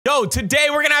So today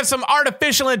we're gonna have some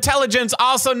artificial intelligence,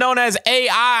 also known as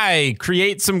AI,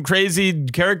 create some crazy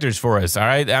characters for us. All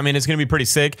right, I mean, it's gonna be pretty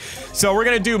sick. So we're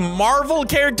gonna do Marvel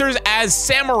characters as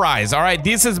samurais. All right,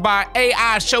 this is by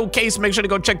AI Showcase. Make sure to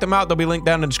go check them out. They'll be linked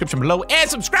down in the description below, and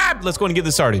subscribe. Let's go and get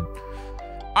this started.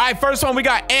 All right, first one, we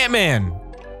got Ant-Man.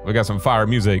 We got some fire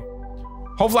music.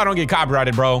 Hopefully I don't get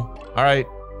copyrighted, bro. All right.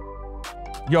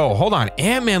 Yo, hold on.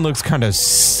 Ant-Man looks kind of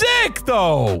sick,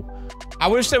 though. I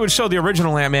wish they would show the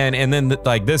original Ant-Man and then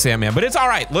like this Ant-Man, but it's all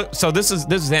right. Look, so this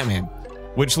is Ant-Man,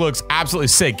 which looks absolutely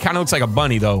sick. Kind of looks like a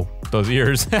bunny though, those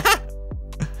ears.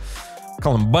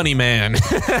 Call him Bunny Man.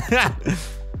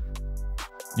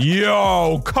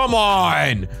 Yo, come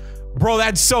on, bro,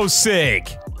 that's so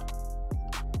sick.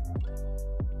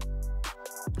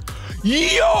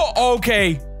 Yo,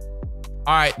 okay.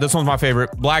 All right, this one's my favorite.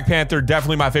 Black Panther,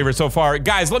 definitely my favorite so far.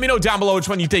 Guys, let me know down below which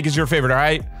one you think is your favorite, all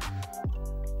right?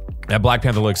 That Black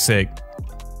Panther looks sick.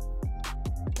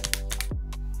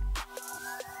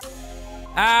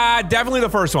 Definitely the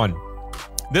first one.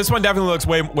 This one definitely looks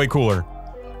way cooler.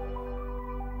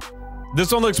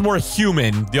 This one looks more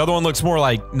human. The other one looks more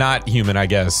like not human, I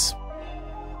guess.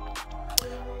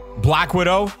 Black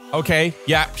Widow, okay.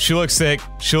 Yeah, she looks sick.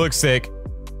 She looks sick.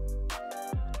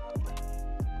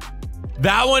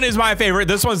 That one is my favorite.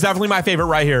 This one's definitely my favorite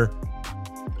right here.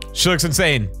 She looks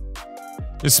insane.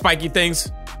 The spiky things.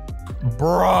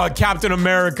 Bruh, Captain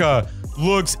America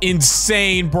looks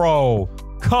insane, bro.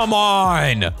 Come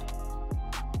on.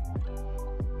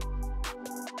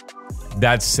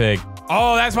 That's sick.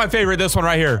 Oh, that's my favorite. This one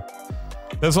right here.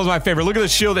 This one's my favorite. Look at the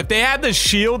shield. If they had the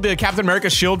shield, the Captain America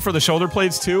shield for the shoulder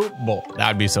blades too, well,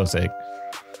 that'd be so sick.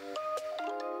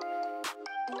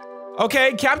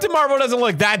 Okay, Captain Marvel doesn't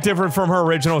look that different from her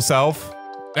original self.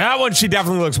 That one, she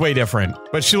definitely looks way different,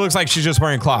 but she looks like she's just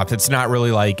wearing cloth. It's not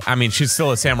really like, I mean, she's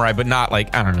still a samurai, but not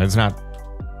like, I don't know, it's not,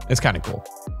 it's kind of cool.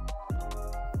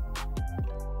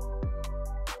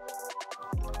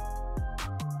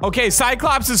 Okay,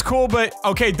 Cyclops is cool, but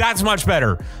okay, that's much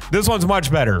better. This one's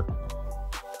much better.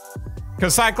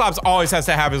 Because Cyclops always has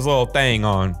to have his little thing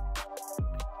on.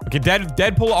 Okay,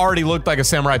 Deadpool already looked like a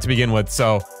samurai to begin with,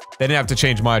 so they didn't have to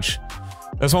change much.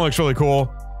 This one looks really cool.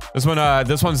 This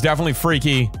one's definitely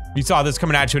freaky. If you saw this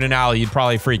coming at you in an alley, you'd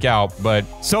probably freak out. But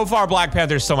so far, Black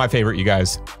Panther is still my favorite, you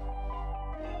guys.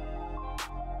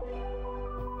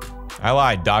 I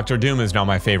lied. Doctor Doom is now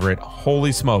my favorite.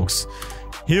 Holy smokes.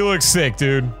 He looks sick,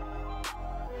 dude.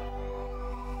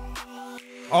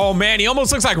 Oh, man. He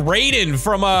almost looks like Raiden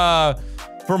from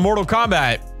Mortal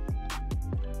Kombat.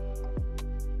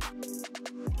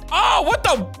 Oh, what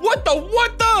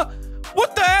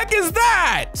the heck is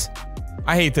that?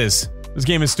 I hate this. This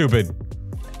game is stupid.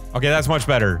 Okay, that's much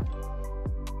better.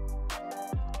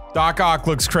 Doc Ock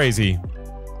looks crazy.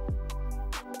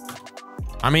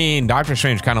 I mean, Doctor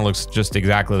Strange kind of looks just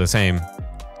exactly the same.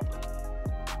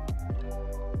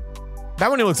 That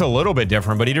one, he looks a little bit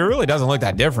different, but he really doesn't look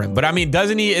that different. But I mean,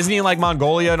 isn't he in like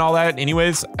Mongolia and all that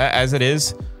anyways, as it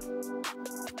is?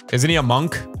 Isn't he a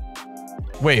monk?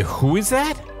 Wait, who is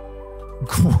that?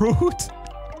 Groot?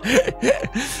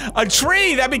 A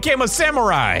tree that became a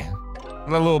samurai.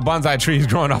 The little bonsai trees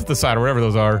growing off the side or whatever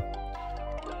those are.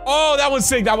 Oh, that one's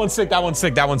sick. That one's sick. That one's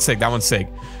sick. That one's sick. That one's sick.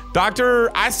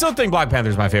 I still think Black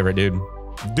Panther's my favorite, dude.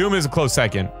 Doom is a close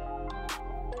second.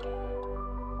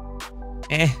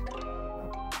 It's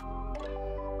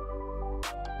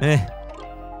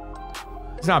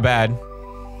not bad.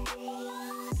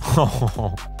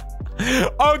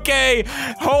 Okay,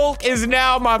 Hulk is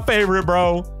now my favorite,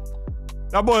 bro.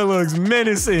 That boy looks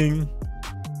menacing.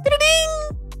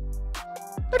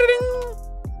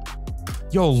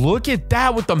 Yo, look at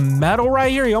that with the metal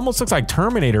right here. He almost looks like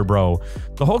Terminator, bro.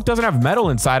 The Hulk doesn't have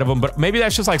metal inside of him, but maybe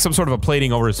that's just like some sort of a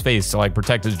plating over his face to like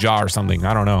protect his jaw or something.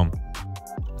 I don't know.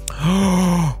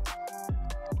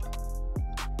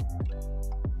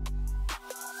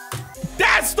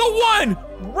 That's the one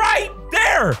right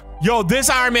there. Yo, this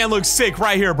Iron Man looks sick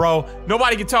right here, bro.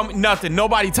 Nobody can tell me nothing.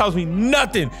 Nobody tells me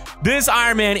nothing. This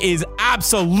Iron Man is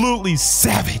absolutely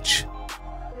savage.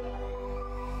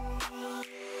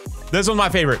 This one's my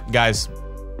favorite, guys.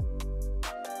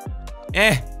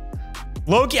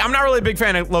 Loki, I'm not really a big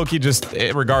fan of Loki, just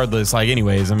regardless, like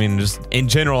anyways. I mean, just in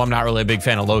general, I'm not really a big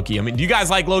fan of Loki. I mean, do you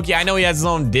guys like Loki? I know he has his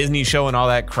own Disney show and all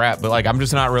that crap, but like, I'm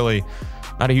just not a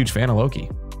huge fan of Loki.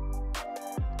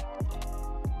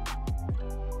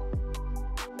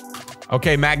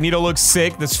 Okay, Magneto looks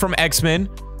sick. This is from X-Men.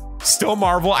 Still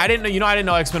Marvel. I didn't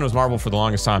know X-Men was Marvel for the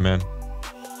longest time, man.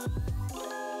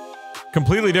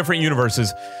 Completely different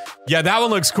universes. Yeah, that one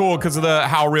looks cool because of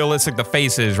how realistic the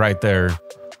face is right there.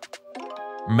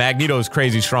 Magneto's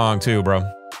crazy strong too, bro.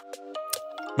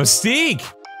 Mystique.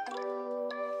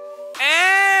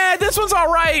 This one's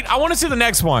all right. I want to see the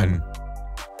next one.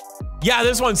 Yeah,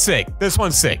 this one's sick. This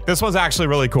one's sick. This one's actually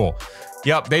really cool.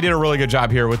 Yep, they did a really good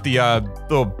job here with the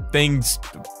little things.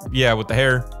 Yeah, with the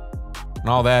hair and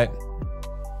all that.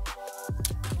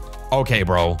 Okay,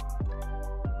 bro.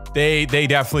 They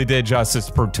definitely did justice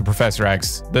to Professor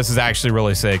X. This is actually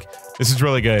really sick. This is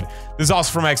really good. This is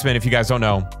also from X-Men, if you guys don't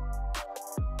know.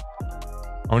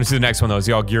 I want to see the next one, though. Is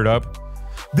he all geared up?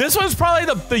 This one's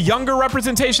probably the younger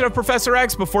representation of Professor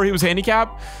X before he was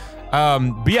handicapped.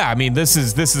 But yeah, I mean, this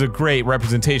is a great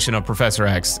representation of Professor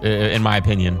X, in my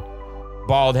opinion.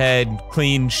 Bald head,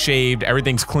 clean shaved,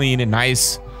 everything's clean and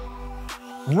nice.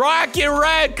 Rocket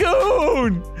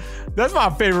Raccoon! That's my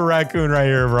favorite raccoon right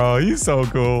here, bro. He's so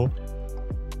cool.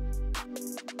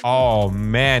 Oh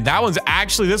man, that one's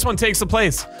actually, this one takes the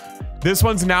place. This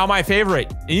one's now my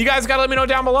favorite. And you guys gotta let me know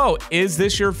down below. Is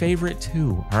this your favorite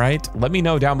too? All right, let me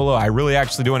know down below. I really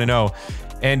actually do want to know.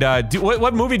 And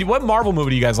what Marvel movie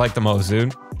do you guys like the most,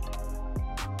 dude?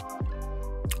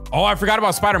 Oh, I forgot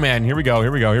about Spider-Man. Here we go.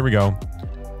 Here we go. Here we go.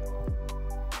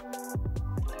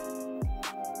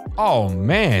 Oh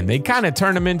man, they kind of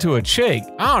turned him into a chick.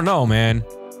 I don't know, man.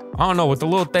 I don't know, with the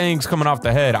little things coming off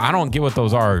the head. I don't get what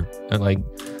those are. Like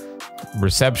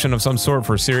reception of some sort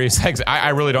for serious sex. I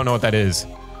really don't know what that is.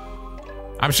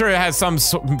 I'm sure it has some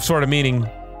sort of meaning.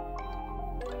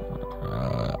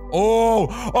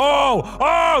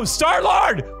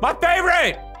 Star-Lord, my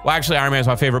favorite. Well, actually, Iron Man's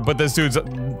my favorite, but this dude's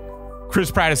Chris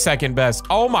Pratt is second best.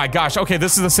 Oh my gosh. Okay,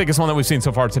 this is the sickest one that we've seen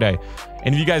so far today.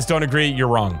 And if you guys don't agree, you're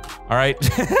wrong. All right.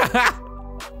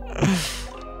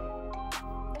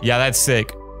 Yeah, that's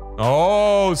sick.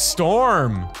 Oh,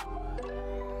 Storm.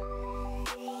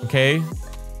 Okay.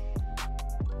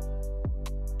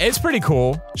 It's pretty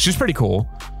cool. She's pretty cool.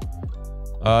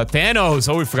 Thanos.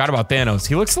 Oh, we forgot about Thanos.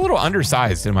 He looks a little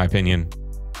undersized, in my opinion.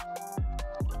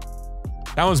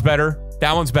 That one's better.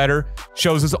 That one's better.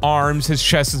 Shows his arms. His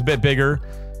chest is a bit bigger.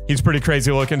 He's pretty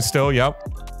crazy looking still. Yep.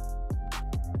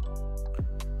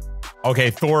 Okay,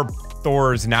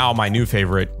 Thor is now my new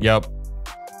favorite. Yep.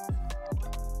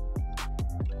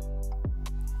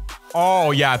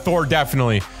 Oh yeah, Thor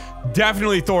definitely.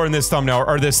 Definitely Thor in this thumbnail,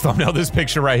 or this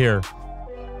picture right here.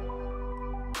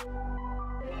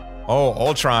 Oh,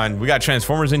 Ultron. We got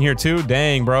Transformers in here too?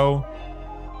 Dang, bro.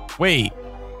 Wait,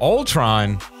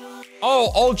 Ultron?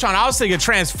 Oh, Ultron. I was thinking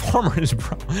Transformers,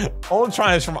 bro.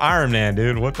 Ultron is from Iron Man,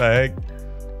 dude. What the heck?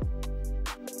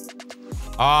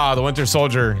 Ah, the Winter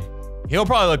Soldier. He'll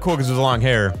probably look cool because of his long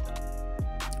hair.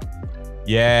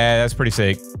 Yeah, that's pretty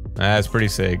sick. That's pretty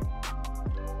sick.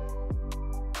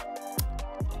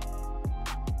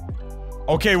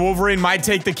 Okay, Wolverine might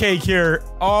take the cake here.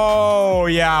 Oh,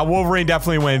 yeah. Wolverine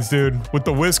definitely wins, dude. With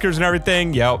the whiskers and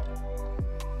everything. Yep.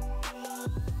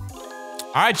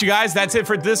 All right, you guys. That's it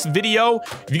for this video.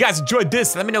 If you guys enjoyed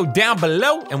this, let me know down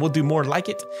below, and we'll do more like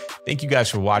it. Thank you guys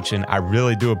for watching. I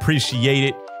really do appreciate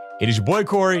it. It is your boy,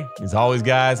 Corey. As always,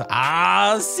 guys,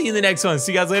 I'll see you in the next one.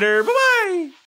 See you guys later. Bye-bye.